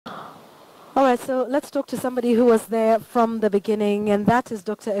All right, so let's talk to somebody who was there from the beginning, and that is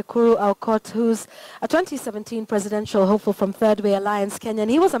Dr. Ekuru Aukot, who's a 2017 presidential hopeful from Third Way Alliance Kenya,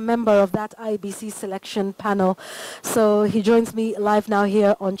 and he was a member of that IEBC selection panel. So he joins me live now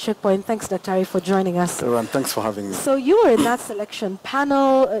here on Checkpoint. Thanks, Dr. for joining us. Everyone, thanks for having me. So you were in that selection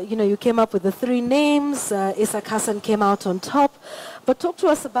panel. You came up with the three names. Isaac Hassan came out on top. But talk to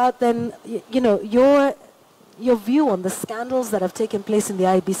us about then, your view on the scandals that have taken place in the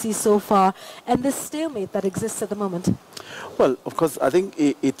IEBC so far and this stalemate that exists at the moment. Well, of course, I think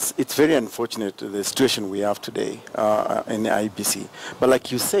it's very unfortunate, the situation we have today in the IEBC. But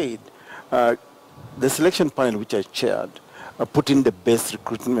like you said, the selection panel which I chaired put in the best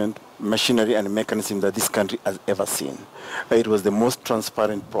recruitment machinery and mechanism that this country has ever seen. It was the most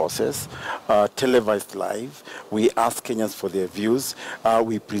transparent process, televised live. We asked Kenyans for their views.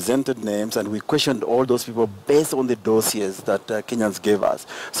 We presented names and we questioned all those people based on the dossiers that Kenyans gave us.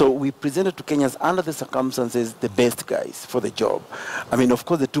 So we presented to Kenyans under the circumstances the best guys for the job. I mean, of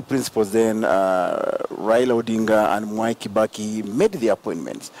course, the two principals then, Raila Odinga and Mwai Kibaki, made the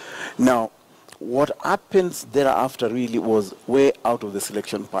appointments. Now, what happens thereafter really was way out of the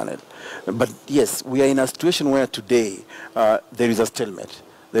selection panel. But yes, we are in a situation where today there is a stalemate,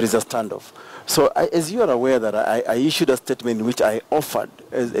 there is a standoff. So as you are aware that I issued a statement in which I offered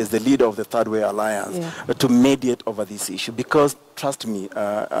as the leader of the Third Way Alliance to mediate over this issue because, trust me,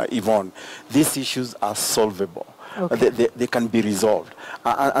 Yvonne, these issues are solvable. Okay. They can be resolved.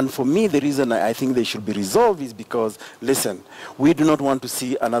 And for me, the reason I think they should be resolved is because, listen, we do not want to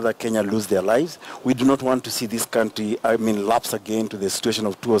see another Kenya lose their lives. We do not want to see this country, lapse again to the situation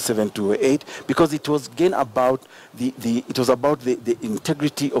of 2007, 2008, because it was again about the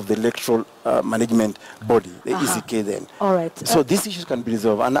integrity of the electoral management body, the ECK then. All right. So these issues can be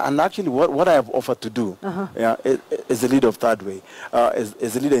resolved. And actually what I have offered to do as the leader of Third Way,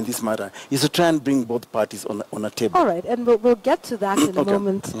 as a leader in this matter, is to try and bring both parties on a table. All right, and we'll get to that in a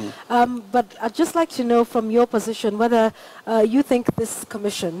moment. But I'd just like to know from your position whether you think this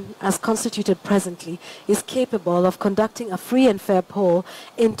commission, as constituted presently, is capable of conducting a free and fair poll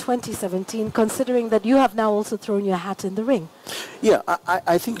in 2017, considering that you have now also thrown your hat in the ring. Yeah,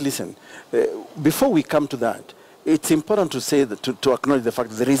 I think, listen, before we come to that, it's important to say that to acknowledge the fact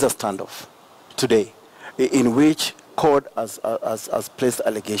that there is a standoff today in which court has placed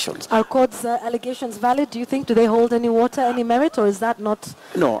allegations. Are court's allegations valid? Do you think, do they hold any water, any merit, or is that not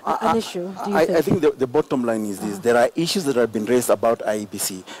an issue? I think the bottom line is this. There are issues that have been raised about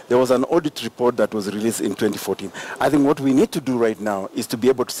IEBC. There was an audit report that was released in 2014. I think what we need to do right now is to be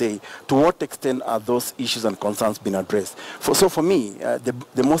able to say to what extent are those issues and concerns being addressed. So for me,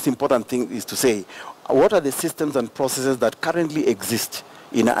 the most important thing is to say, what are the systems and processes that currently exist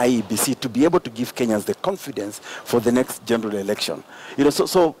in IEBC to be able to give Kenyans the confidence for the next general election.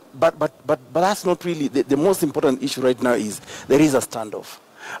 But that's not really the most important issue right now. Is there is a standoff,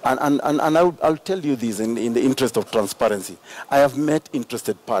 and I'll tell you this in the interest of transparency. I have met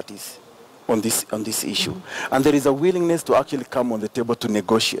interested parties on this issue, and there is a willingness to actually come on the table to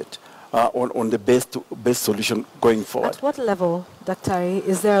negotiate on the best solution going forward. At what level, Dr.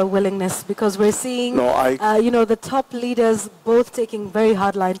 Is there a willingness? Because we're seeing, the top leaders both taking very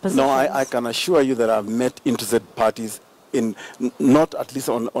hardline positions. No, I can assure you that I've met interested parties in, not at least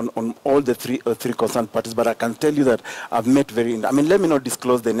on all the three concerned parties, but I can tell you that I've met let me not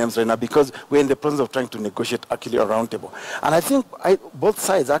disclose the names right now because we're in the process of trying to negotiate actually a round table. And I think both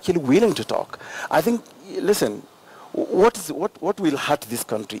sides are actually willing to talk. I think, listen, what will hurt this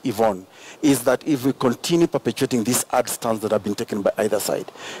country, Yvonne, is that if we continue perpetuating these hard stands that have been taken by either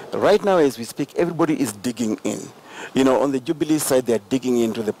side. Right now, as we speak, everybody is digging in. On the Jubilee side, they are digging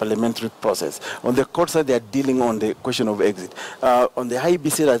into the parliamentary process. On the court side, they are dealing on the question of exit. On the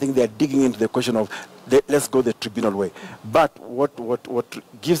IEBC side, I think they are digging into the question of let's go the tribunal way. But what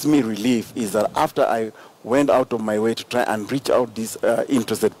gives me relief is that after I went out of my way to try and reach out these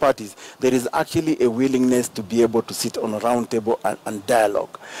interested parties, there is actually a willingness to be able to sit on a round table and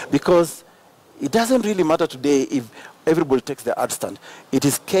dialogue. Because it doesn't really matter today if everybody takes the hard stand. It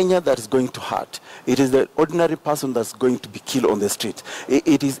is Kenya that is going to hurt. It is the ordinary person that's going to be killed on the street.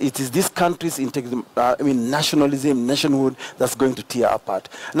 It is this country's nationalism, nationhood that's going to tear apart.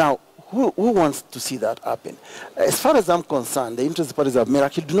 Now, who wants to see that happen? As far as I'm concerned, the interested parties of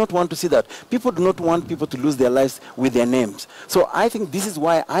Miracle do not want to see that. People do not want people to lose their lives with their names. So I think this is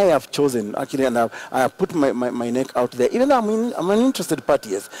why I have chosen, actually, and I have put my neck out there. Even though I'm an interested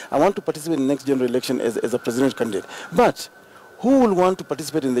party, yes. I want to participate in the next general election as a presidential candidate. But who will want to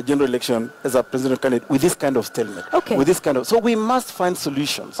participate in the general election as a presidential candidate with this kind of stalemate? Okay. With this kind of, so we must find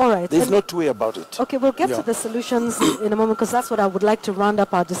solutions. All right. There's no two way about it. Okay, we'll get to the solutions in a moment, because that's what I would like to round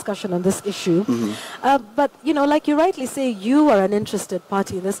up our discussion on this issue. But, you know, like you rightly say, you are an interested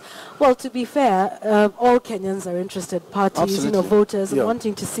party in this. Well, to be fair, all Kenyans are interested parties, Absolutely. you know, voters, and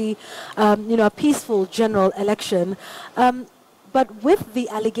wanting to see, you know, a peaceful general election. But with the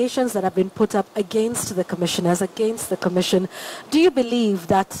allegations that have been put up against the commissioners, against the commission, do you believe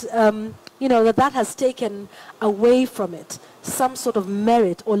that, you know, that has taken away from it some sort of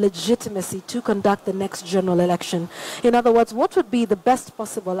merit or legitimacy to conduct the next general election? In other words, what would be the best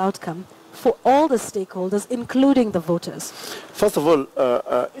possible outcome for all the stakeholders, including the voters? First of all,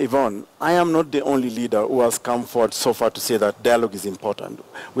 Yvonne, I am not the only leader who has come forward so far to say that dialogue is important.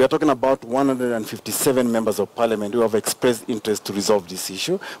 We are talking about 157 members of parliament who have expressed interest to resolve this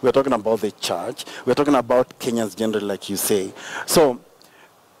issue. We are talking about the church. We are talking about Kenyans generally, like you say. So,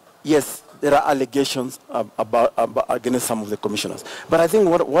 yes, there are allegations against some of the commissioners. But I think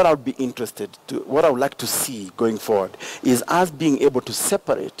what I would be interested to, what I would like to see going forward is us being able to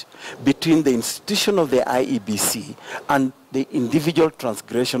separate between the institution of the IEBC and the individual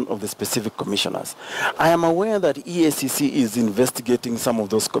transgression of the specific commissioners. I am aware that EACC is investigating some of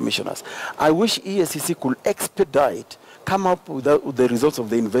those commissioners. I wish EACC could expedite, come up with the results of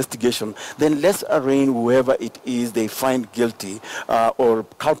the investigation, then let's arraign whoever it is they find guilty or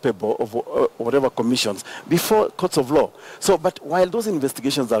culpable of whatever commissions before courts of law. So, but while those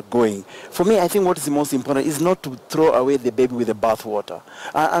investigations are going, for me, I think what is the most important is not to throw away the baby with the bathwater.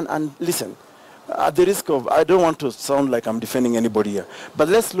 And listen, at the risk of, I don't want to sound like I'm defending anybody here, but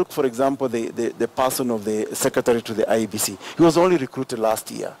let's look, for example, the person of the secretary to the IEBC. He was only recruited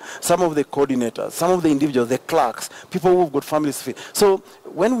last year. Some of the coordinators, some of the individuals, the clerks, people who've got families. So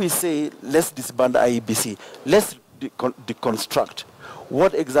when we say let's disband IEBC, let's deconstruct.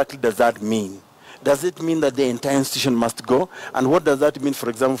 What exactly does that mean? Does it mean that the entire institution must go? And what does that mean, for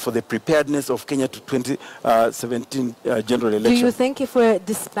example, for the preparedness of Kenya to 2017 general election? Do you think if we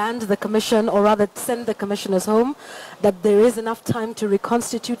disband the commission, or rather send the commissioners home, that there is enough time to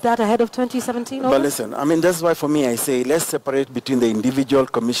reconstitute that ahead of 2017? But listen, I mean, that's why for me I say let's separate between the individual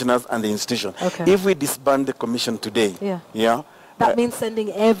commissioners and the institution. Okay. If we disband the commission today, that means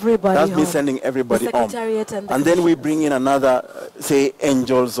sending everybody home. That means sending everybody the home. Secretariat and then we bring in another, say,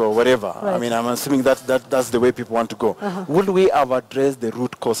 angels or whatever. Right. I mean, I'm assuming that's the way people want to go. Would we have addressed the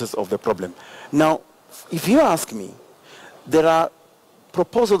root causes of the problem? Now, if you ask me, there are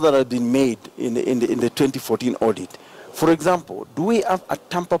proposals that have been made in the 2014 audit. For example, do we have a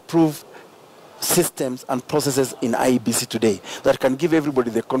tamper-proof systems and processes in IEBC today that can give everybody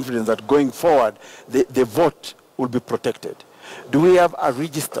the confidence that going forward, the vote will be protected? Do we have a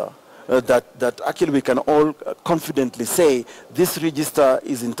register that actually we can all confidently say this register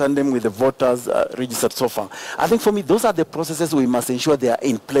is in tandem with the voters registered so far? I think for me, those are the processes we must ensure they are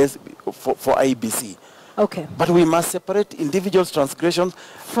in place for IEBC. Okay. But we must separate individuals' transgressions,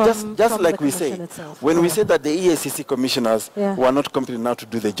 just like we say. When we say that the EACC commissioners were not competent now to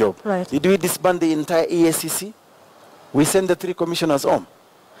do the job, do we disband the entire EACC? We send the 3 commissioners home.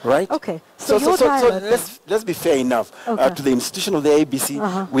 Right? Okay. So let's be fair enough to the institution of the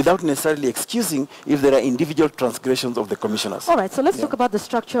IEBC without necessarily excusing if there are individual transgressions of the commissioners. All right. So let's talk about the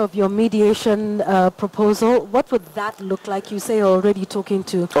structure of your mediation proposal. What would that look like? You say you're already talking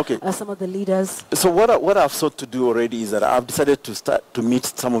to some of the leaders. So what I've sought to do already is that I've decided to start to meet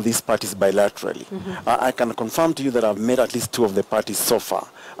some of these parties bilaterally. I can confirm to you that I've met at least 2 of the parties so far.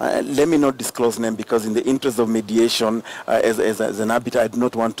 Let me not disclose names because in the interest of mediation, as an habit, I do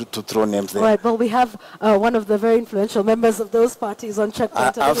not want to throw names there. Right, well, we have one of the very influential members of those parties on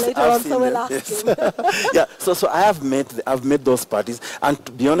checkpoint later on, so we'll ask him. Yeah, so I've met those parties, and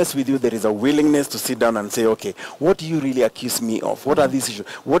to be honest with you, there is a willingness to sit down and say, okay, what do you really accuse me of? What are these issues?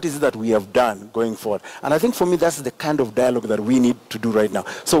 What is it that we have done going forward? And I think for me, that's the kind of dialogue that we need to do right now.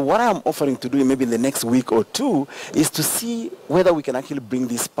 So what I'm offering to do maybe in the next week or 2 is to see whether we can actually bring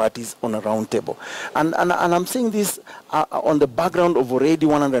these parties on a round table. And I'm saying this on the background of already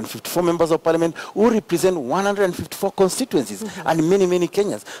 154 members of parliament who represent 154 constituencies and many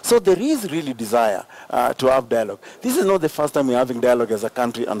Kenyans. So there is really desire to have dialogue. This is not the first time we're having dialogue as a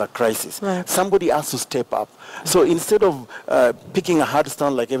country under crisis. Right. Somebody has to step up. So instead of picking a hard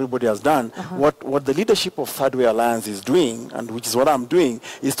stand like everybody has done, what the leadership of Third Way Alliance is doing, and which is what I'm doing,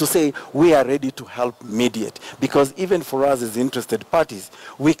 is to say we are ready to help mediate. Because even for us as interested parties,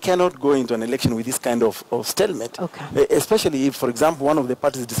 we cannot go into an election with this kind of stalemate. Okay. Especially if, for example, one of the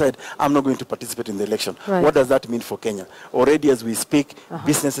parties decide, I'm I'm not going to participate in the election. Right. What does that mean for Kenya? Already as we speak,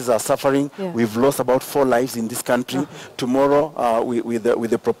 businesses are suffering. Yeah. We've lost about 4 lives in this country. Tomorrow, with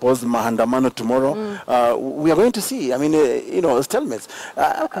the proposed Mahandamano tomorrow, we are going to see, I mean, stalemates.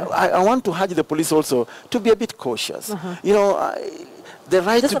 I want to urge the police also to be a bit cautious. The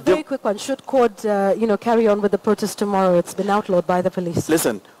right Just to a very quick one. Should CORD, carry on with the protest tomorrow? It's been outlawed by the police.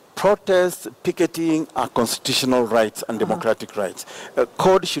 Listen, protests, picketing are constitutional rights and democratic rights.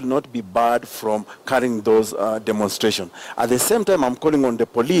 CORD should not be barred from carrying those demonstrations. At the same time, I'm calling on the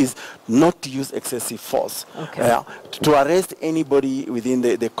police not to use excessive force. To arrest anybody within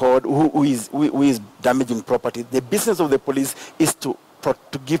the CORD who is damaging property. The business of the police is to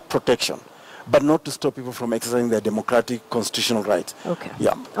give protection, but not to stop people from exercising their democratic constitutional rights. Okay.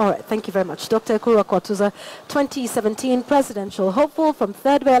 Yeah. All right. Thank you very much. Dr. Ekuru Aukot, who's a 2017 presidential hopeful from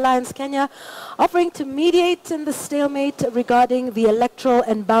Third Way Alliance Kenya, offering to mediate in the stalemate regarding the Electoral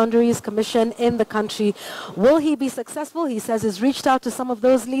and Boundaries Commission in the country. Will he be successful? He says he's reached out to some of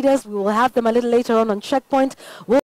those leaders. We will have them a little later on Checkpoint.